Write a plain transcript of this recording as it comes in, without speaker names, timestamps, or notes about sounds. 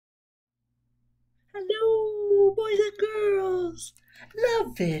Hello, boys and girls.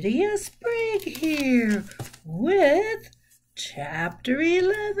 Lavittia Sprig here with Chapter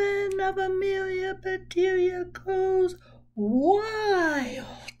 11 of Amelia Bedelia Goes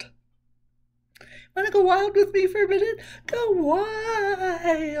Wild. Want to go wild with me for a minute? Go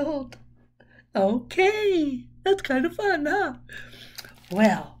wild. Okay, that's kind of fun, huh?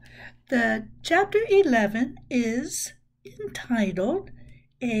 Well, the Chapter 11 is entitled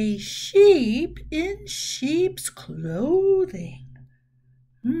A Sheep in Sheep's Clothing.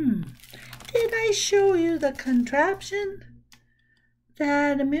 Did I show you the contraption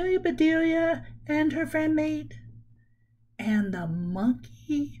that Amelia Bedelia and her friend made? And the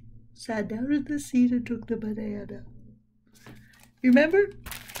monkey sat down in the seat and took the banana. Remember?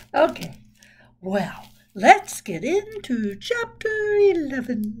 Okay. Well, let's get into Chapter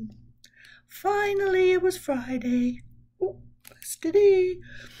 11. Finally, it was Friday. Yesterday,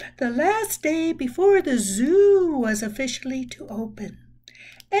 the last day before the zoo was officially to open.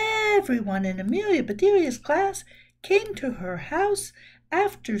 Everyone in Amelia Bedelia's class came to her house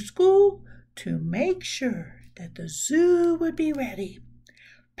after school to make sure that the zoo would be ready.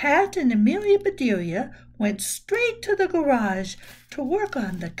 Pat and Amelia Bedelia went straight to the garage to work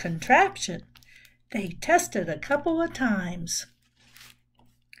on the contraption. They tested a couple of times.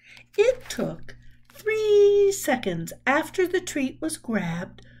 It took 3 seconds after the treat was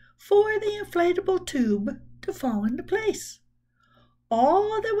grabbed for the inflatable tube to fall into place.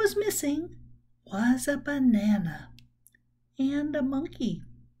 All that was missing was a banana and a monkey.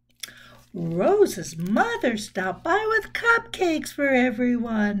 Rose's mother stopped by with cupcakes for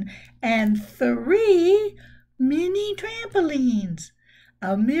everyone and 3 mini trampolines.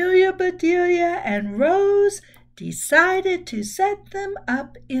 Amelia Bedelia and Rose decided to set them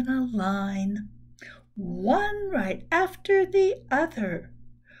up in a line, one right after the other.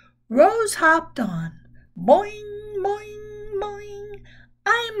 Rose hopped on. Boing, boing, boing.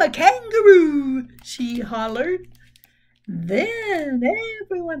 I'm a kangaroo, she hollered. Then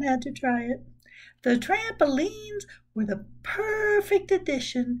everyone had to try it. The trampolines were the perfect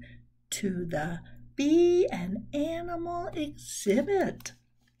addition to the Bee and Animal exhibit.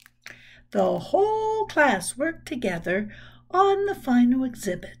 The whole class worked together on the final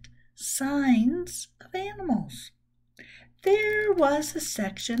exhibit, Signs of Animals. There was a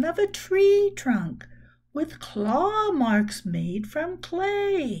section of a tree trunk with claw marks made from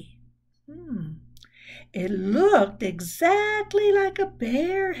clay. It looked exactly like a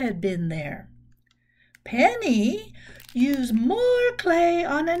bear had been there. Penny used more clay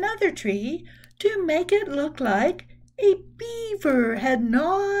on another tree to make it look like a beaver had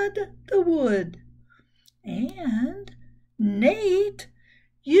gnawed the wood. And Nate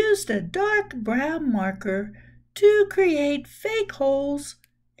used a dark brown marker to create fake holes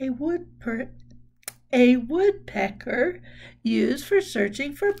a woodpecker used for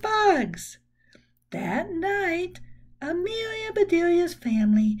searching for bugs. That night, Amelia Bedelia's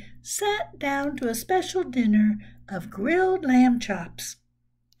family sat down to a special dinner of grilled lamb chops.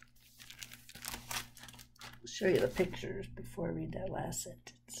 I'll show you the pictures before I read that last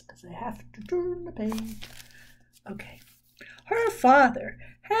sentence, because I have to turn the page. Okay. Her father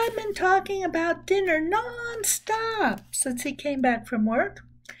had been talking about dinner non-stop since he came back from work.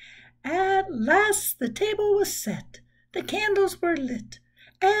 At last the table was set, the candles were lit,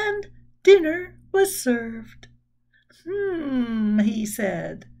 and dinner was served. He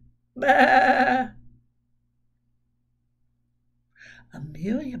said. Bah.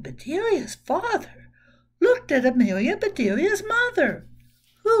 Amelia Bedelia's father looked at Amelia Bedelia's mother,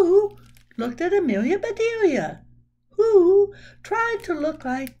 who looked at Amelia Bedelia, who tried to look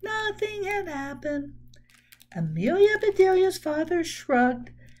like nothing had happened. Amelia Bedelia's father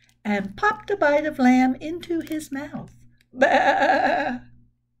shrugged and popped a bite of lamb into his mouth. Bah!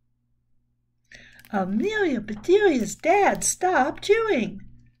 Amelia Bedelia's dad stopped chewing.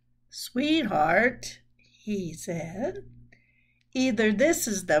 Sweetheart, he said, either this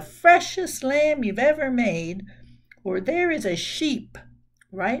is the freshest lamb you've ever made, or there is a sheep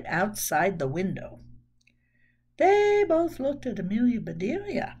right outside the window. They both looked at Amelia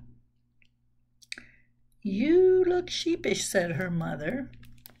Bedelia. You look sheepish, said her mother.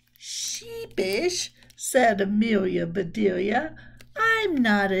 Sheepish, said Amelia Bedelia. I'm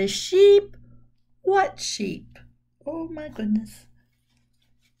not a sheep. What sheep? Oh, my goodness.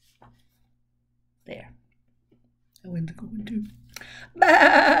 There. I went to go into.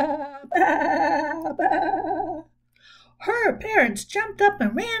 Bah, bah, bah. Her parents jumped up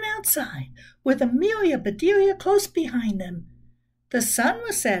and ran outside, with Amelia Bedelia close behind them. The sun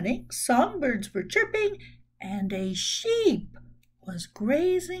was setting, songbirds were chirping, and a sheep was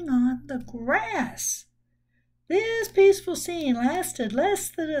grazing on the grass. This peaceful scene lasted less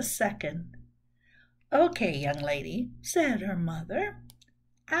than a second. "Okay, young lady," said her mother,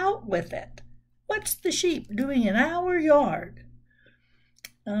 "out with it. What's the sheep doing in our yard?"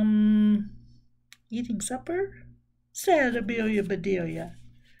 Eating supper," said Amelia Bedelia.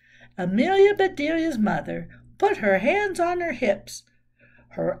 Amelia Bedelia's mother put her hands on her hips,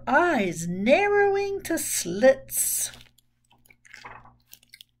 her eyes narrowing to slits.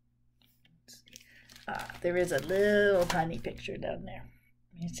 There is a little tiny picture down there.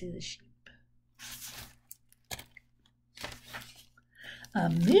 You can see the sheep.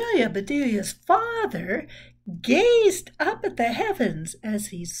 Amelia Bedelia's father gazed up at the heavens as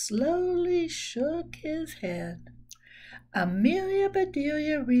he slowly shook his head. Amelia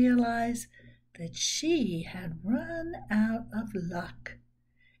Bedelia realized that she had run out of luck.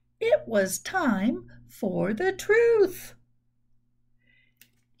 It was time for the truth.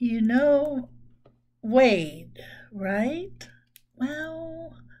 "You know Wade, right?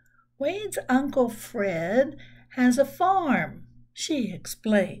 Well, Wade's Uncle Fred has a farm," she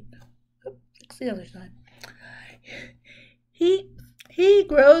explained. It's the other side. He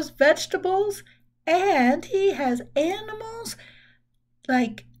grows vegetables, and he has animals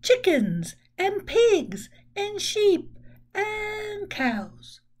like chickens and pigs and sheep and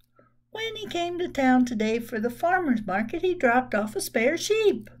cows. When he came to town today for the farmer's market, he dropped off a spare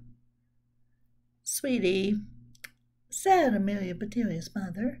sheep." "Sweetie," said Amelia Bedelia's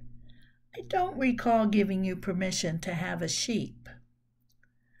mother, "I don't recall giving you permission to have a sheep."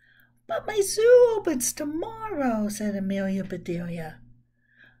 "But my zoo opens tomorrow," said Amelia Bedelia.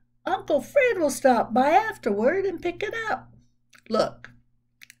 "Uncle Fred will stop by afterward and pick it up." "Look,"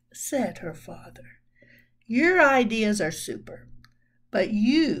 said her father, "your ideas are super, but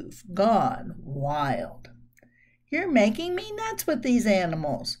you've gone wild. You're making me nuts with these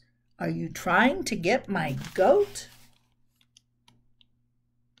animals. Are you trying to get my goat?"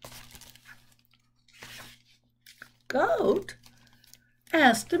 "Goat?"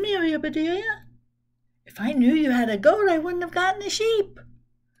 asked Amelia Bedelia. "If I knew you had a goat, I wouldn't have gotten a sheep."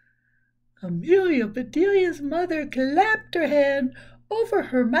 Amelia Bedelia's mother clapped her hand over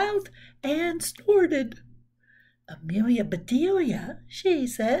her mouth and snorted. "Amelia Bedelia," she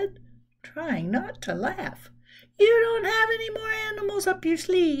said, trying not to laugh, "you don't have any more animals up your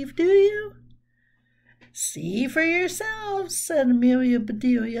sleeve, do you?" "See for yourselves," said Amelia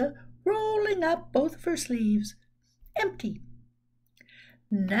Bedelia, rolling up both of her sleeves. "Empty."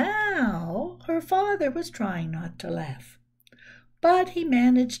 Now her father was trying not to laugh, but he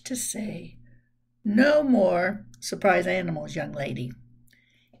managed to say, "No more surprise animals, young lady,"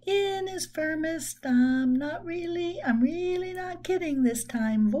 in his firmest, I'm really not kidding this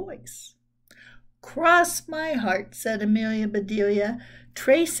time voice. "Cross my heart," said Amelia Bedelia,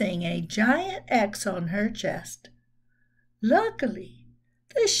 tracing a giant X on her chest. Luckily,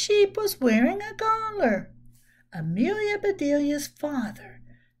 the sheep was wearing a collar. Amelia Bedelia's father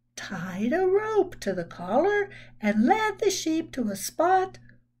tied a rope to the collar and led the sheep to a spot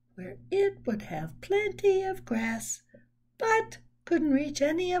where it would have plenty of grass, but couldn't reach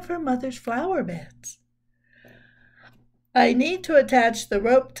any of her mother's flower beds. "I need to attach the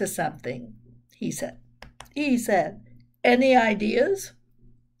rope to something," he said. "Any ideas?"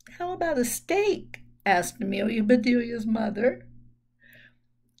 "How about a stake?" asked Amelia Bedelia's mother.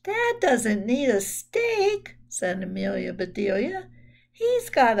 "Dad doesn't need a stake," said Amelia Bedelia. "He's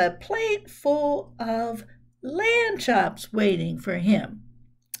got a plate full of lamb chops waiting for him."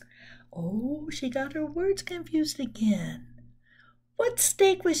 Oh, she got her words confused again. What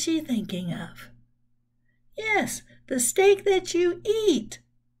steak was she thinking of? Yes, the steak that you eat.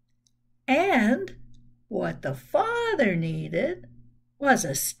 And what the father needed was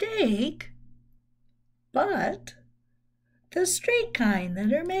a steak, but the straight kind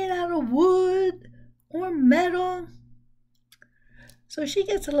that are made out of wood or metal. So she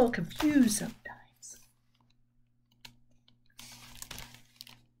gets a little confused sometimes.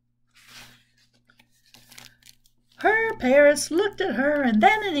 Her parents looked at her and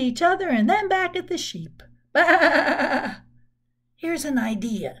then at each other and then back at the sheep. "Bah! Here's an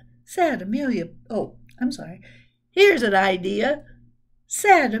idea," said Amelia. Here's an idea,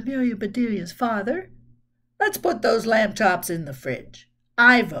 said Amelia Bedelia's father. "Let's put those lamb chops in the fridge.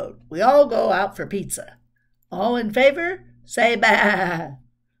 I vote we all go out for pizza. All in favor, say bah."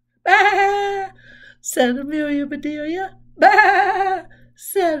 "Bah!" said Amelia Bedelia. "Bah!"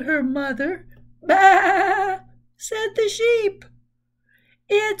 said her mother. "Bah!" said the sheep.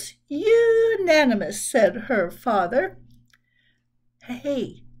 "It's unanimous," said her father.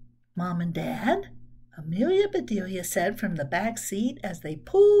 "Hey, Mom and Dad," Amelia Bedelia said from the back seat as they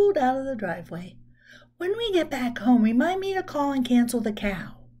pulled out of the driveway. "When we get back home, remind me to call and cancel the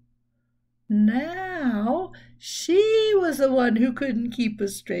cow." Now she was the one who couldn't keep a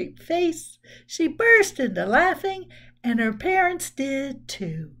straight face. She burst into laughing, and her parents did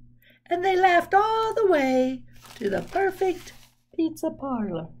too. And they laughed all the way to the perfect pizza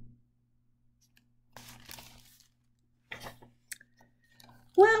parlor.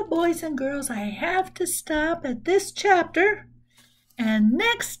 Well, boys and girls, I have to stop at this chapter, and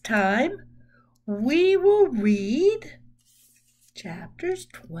next time we will read chapters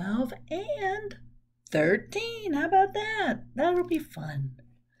 12 and 13. How about that? That'll be fun.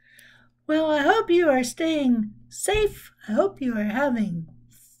 Well, I hope you are staying safe. I hope you are having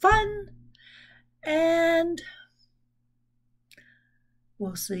fun, and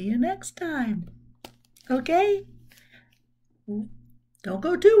we'll see you next time. Okay? Don't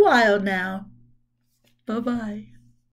go too wild now. Bye-bye.